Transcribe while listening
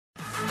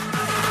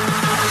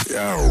Hey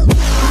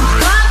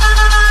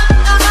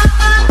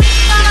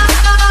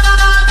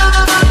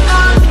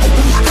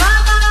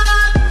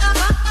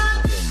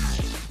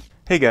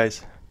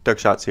guys,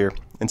 Duckshots here.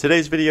 In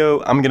today's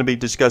video, I'm going to be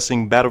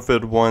discussing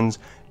Battlefield 1's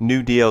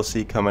new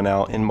DLC coming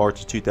out in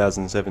March of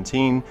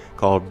 2017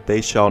 called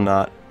They Shall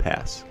Not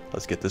Pass.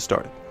 Let's get this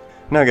started.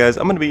 Now guys,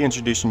 I'm going to be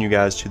introducing you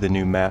guys to the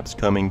new maps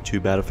coming to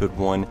Battlefield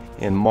 1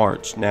 in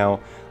March.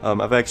 Now,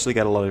 I've actually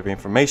got a lot of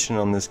information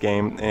on this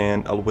game,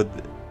 and with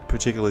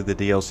particularly the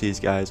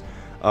DLCs, guys.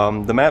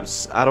 The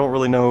maps, I don't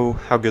really know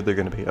how good they're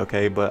going to be,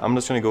 okay? But I'm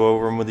just going to go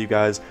over them with you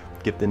guys,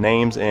 give the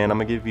names, and I'm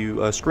going to give you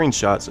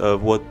screenshots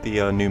of what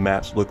the new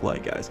maps look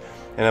like, guys.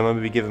 And I'm going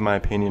to be giving my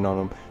opinion on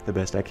them the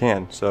best I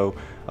can. So,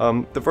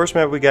 the first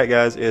map we got,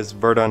 guys, is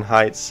Verdun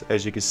Heights,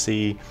 as you can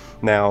see.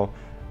 Now,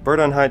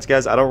 Verdun Heights,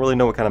 guys, I don't really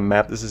know what kind of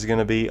map this is going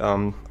to be.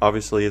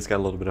 Obviously, it's got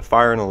a little bit of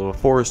fire and a little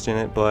forest in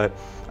it, but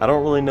I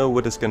don't really know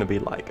what it's going to be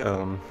like.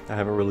 I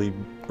haven't really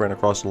run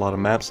across a lot of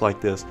maps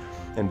like this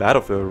in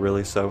Battlefield,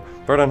 really. So,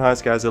 Verdun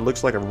Heights, guys, it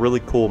looks like a really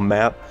cool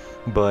map,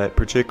 but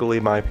particularly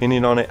my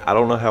opinion on it, I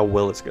don't know how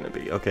well it's going to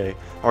be, okay?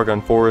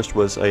 Argonne Forest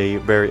was a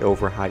very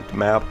overhyped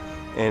map,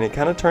 and it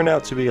kind of turned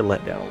out to be a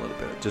letdown a little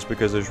bit, just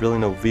because there's really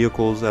no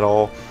vehicles at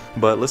all.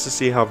 But let's just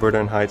see how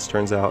Verdun Heights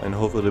turns out, and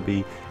hopefully it'll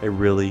be a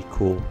really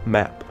cool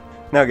map.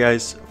 Now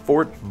guys,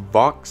 Fort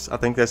Vox, I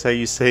think that's how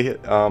you say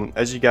it.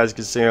 As you guys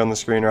can see on the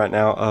screen right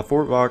now,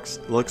 Fort Vox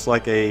looks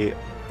like a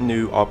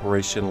new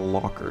Operation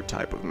Locker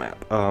type of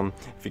map.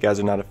 If you guys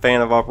are not a fan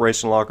of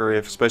Operation Locker,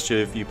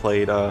 especially if you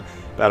played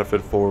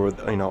Battlefield 4 with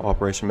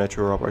Operation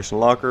Metro or Operation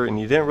Locker, and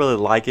you didn't really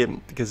like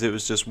it because it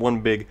was just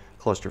one big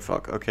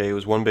clusterfuck. Okay, it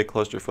was one big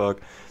clusterfuck.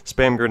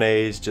 Spam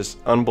grenades, just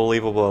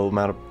unbelievable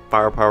amount of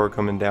firepower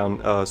coming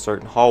down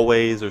certain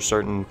hallways or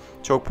certain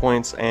choke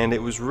points, and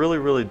it was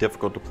really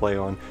difficult to play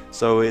on.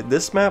 So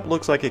this map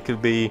looks like it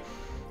could be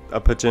a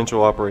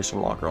potential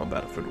Operation Locker on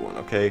Battlefield 1,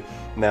 okay?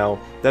 Now,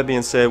 that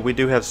being said, we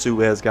do have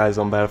Suez, guys,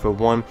 on Battlefield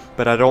 1,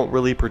 but I don't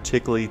really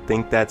particularly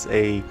think that's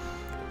a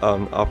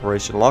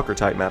Operation Locker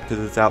type map, because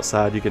it's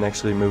outside. You can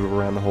actually move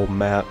around the whole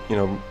map,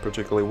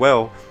 particularly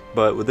well.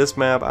 But with this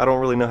map, I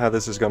don't really know how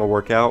this is going to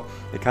work out.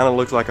 It kind of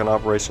looks like an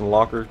Operation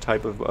Locker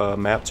type of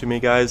map to me,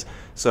 guys.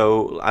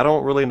 So I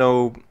don't really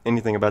know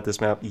anything about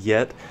this map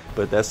yet,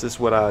 but that's just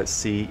what I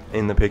see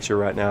in the picture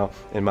right now,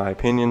 in my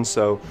opinion.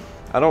 So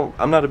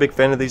I'm not a big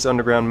fan of these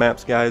underground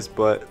maps, guys,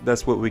 but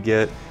that's what we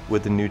get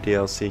with the new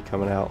DLC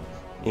coming out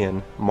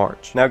in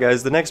March. Now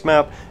guys, the next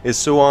map is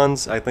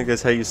Souans. I think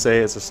that's how you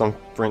say it. It's some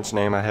French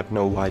name. I have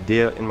no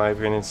idea, in my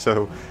opinion,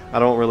 so I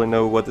don't really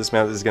know what this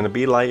map is going to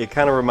be like. It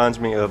kind of reminds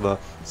me of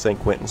St.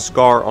 Quentin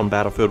Scar on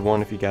Battlefield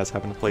 1, if you guys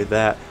happen to play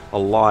that a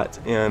lot,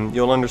 and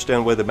you'll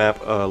understand where the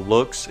map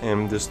looks,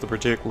 and just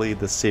particularly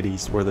the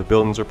cities where the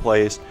buildings are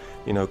placed.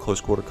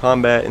 Close quarter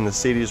combat in the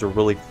cities are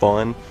really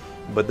fun.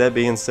 But that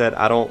being said,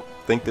 I don't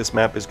think this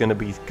map is going to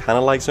be kind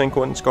of like St.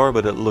 Quentin Scar,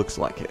 but it looks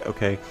like it,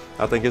 okay?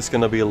 I think it's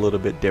going to be a little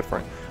bit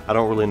different. I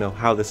don't really know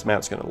how this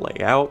map's going to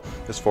lay out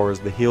as far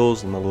as the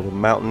hills and the little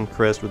mountain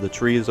crest with the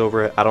trees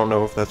over it. I don't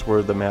know if that's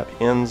where the map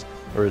ends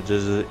or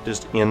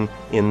just in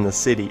the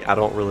city. I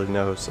don't really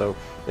know. So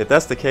if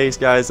that's the case,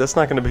 guys, that's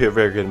not going to be a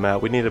very good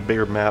map. We need a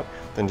bigger map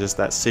than just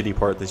that city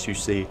part that you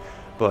see.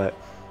 But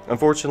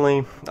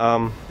unfortunately,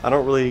 I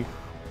don't really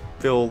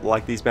feel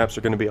like these maps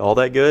are going to be all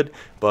that good,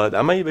 but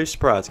I may be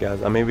surprised,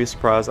 guys. I may be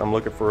surprised. I'm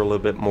looking for a little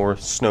bit more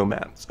snow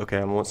maps, okay?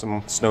 I want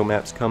some snow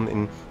maps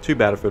coming into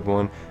Battlefield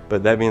 1,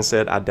 but that being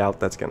said, I doubt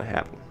that's going to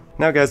happen.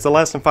 Now guys, the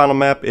last and final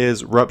map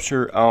is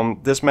Rupture.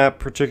 This map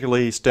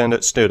particularly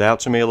stood out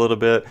to me a little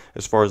bit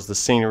as far as the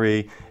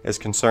scenery is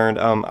concerned.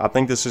 I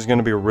think this is going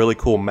to be a really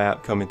cool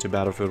map coming to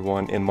Battlefield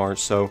 1 in March.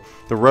 So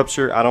the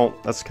Rupture,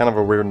 that's kind of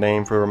a weird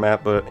name for a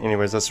map, but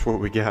anyways, that's what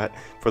we got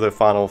for the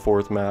final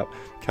fourth map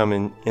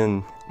coming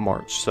in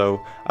March.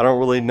 So I don't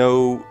really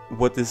know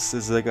what this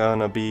is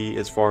gonna be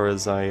as far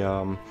as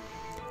a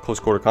close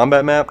quarter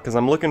combat map, because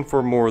I'm looking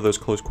for more of those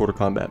close quarter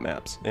combat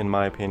maps, in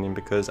my opinion,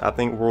 because I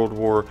think World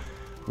War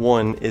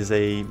I is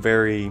a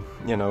very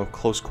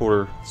close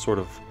quarter sort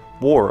of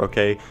war,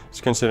 okay?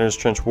 It's considered as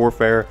trench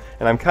warfare,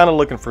 and I'm kind of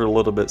looking for a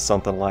little bit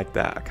something like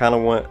that. I kind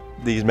of want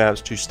these maps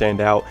to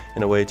stand out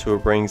in a way to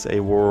it brings a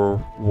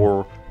World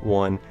War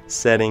I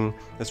setting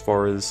as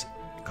far as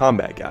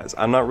combat, guys.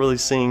 I'm not really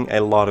seeing a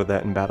lot of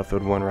that in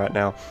Battlefield 1 right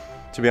now.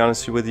 To be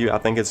honest with you, I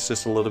think it's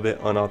just a little bit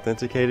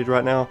unauthenticated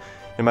right now,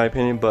 in my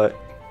opinion, but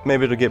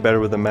maybe it'll get better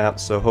with the map,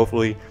 so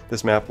hopefully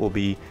this map will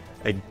be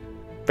a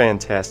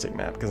fantastic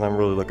map, because I'm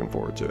really looking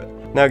forward to it.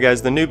 Now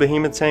guys, the new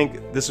Behemoth tank,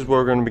 this is what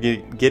we're going to be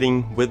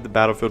getting with the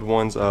Battlefield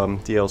 1's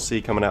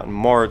DLC coming out in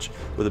March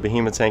with the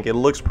Behemoth tank. It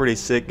looks pretty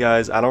sick,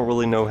 guys. I don't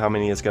really know how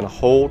many it's going to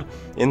hold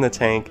in the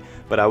tank,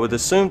 but I would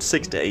assume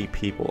 6 to 8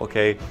 people,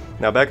 okay?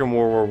 Now back in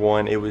World War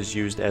I, it was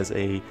used as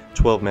a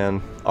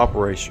 12-man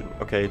operation,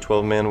 okay?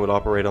 12 men would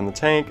operate on the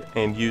tank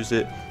and use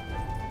it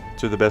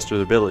to the best of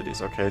their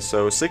abilities, okay?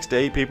 So 6 to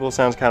 8 people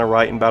sounds kind of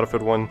right in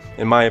Battlefield 1,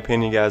 in my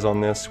opinion, guys, on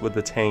this with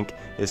the tank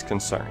is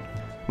concerned.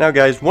 Now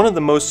guys, one of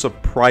the most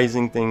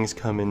surprising things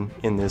coming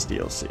in this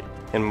DLC,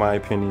 in my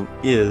opinion,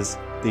 is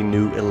the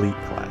new elite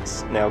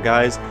class. Now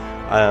guys,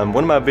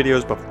 one of my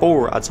videos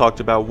before, I talked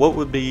about what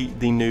would be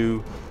the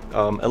new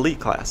elite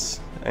class,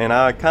 and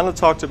I kind of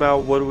talked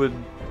about what would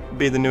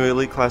be the new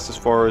elite class as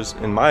far as,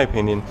 in my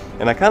opinion,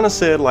 and I kind of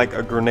said like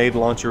a grenade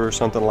launcher or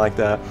something like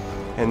that,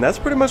 and that's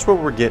pretty much what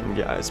we're getting,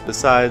 guys,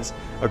 besides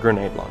a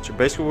grenade launcher.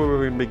 Basically what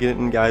we're going to be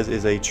getting, guys,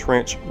 is a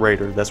trench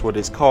raider. That's what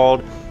it's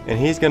called, and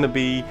he's going to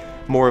be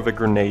more of a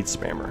grenade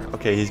spammer.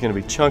 Okay, he's going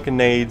to be chunking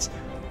nades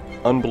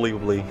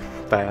unbelievably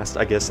fast.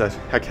 I guess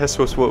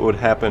that's what would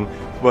happen.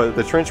 But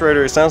the trench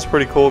raider, it sounds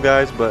pretty cool,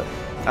 guys, but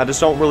I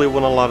just don't really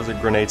want a lot of the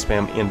grenade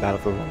spam in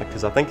Battlefield 1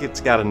 because I think it's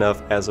got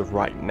enough as of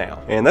right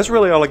now. And that's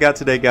really all I got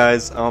today,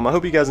 guys. I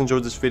hope you guys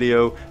enjoyed this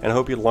video, and I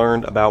hope you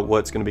learned about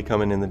what's going to be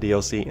coming in the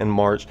DLC in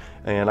March.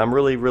 And I'm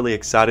really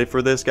excited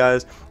for this,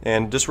 guys.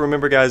 And just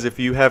remember, guys, if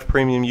you have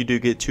premium, you do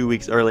get 2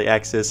 weeks early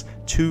access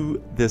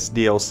to this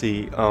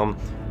DLC.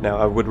 Now,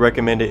 I would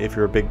recommend it if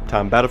you're a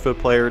big-time Battlefield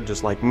player,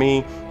 just like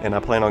me, and I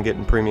plan on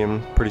getting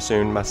premium pretty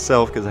soon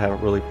myself because I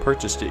haven't really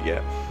purchased it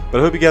yet. But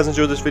I hope you guys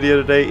enjoyed this video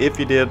today. If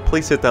you did,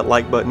 please hit that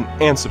like button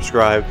and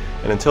subscribe.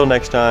 And until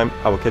next time,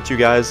 I will catch you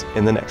guys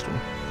in the next one.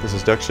 This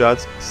is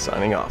DuckShots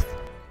signing off.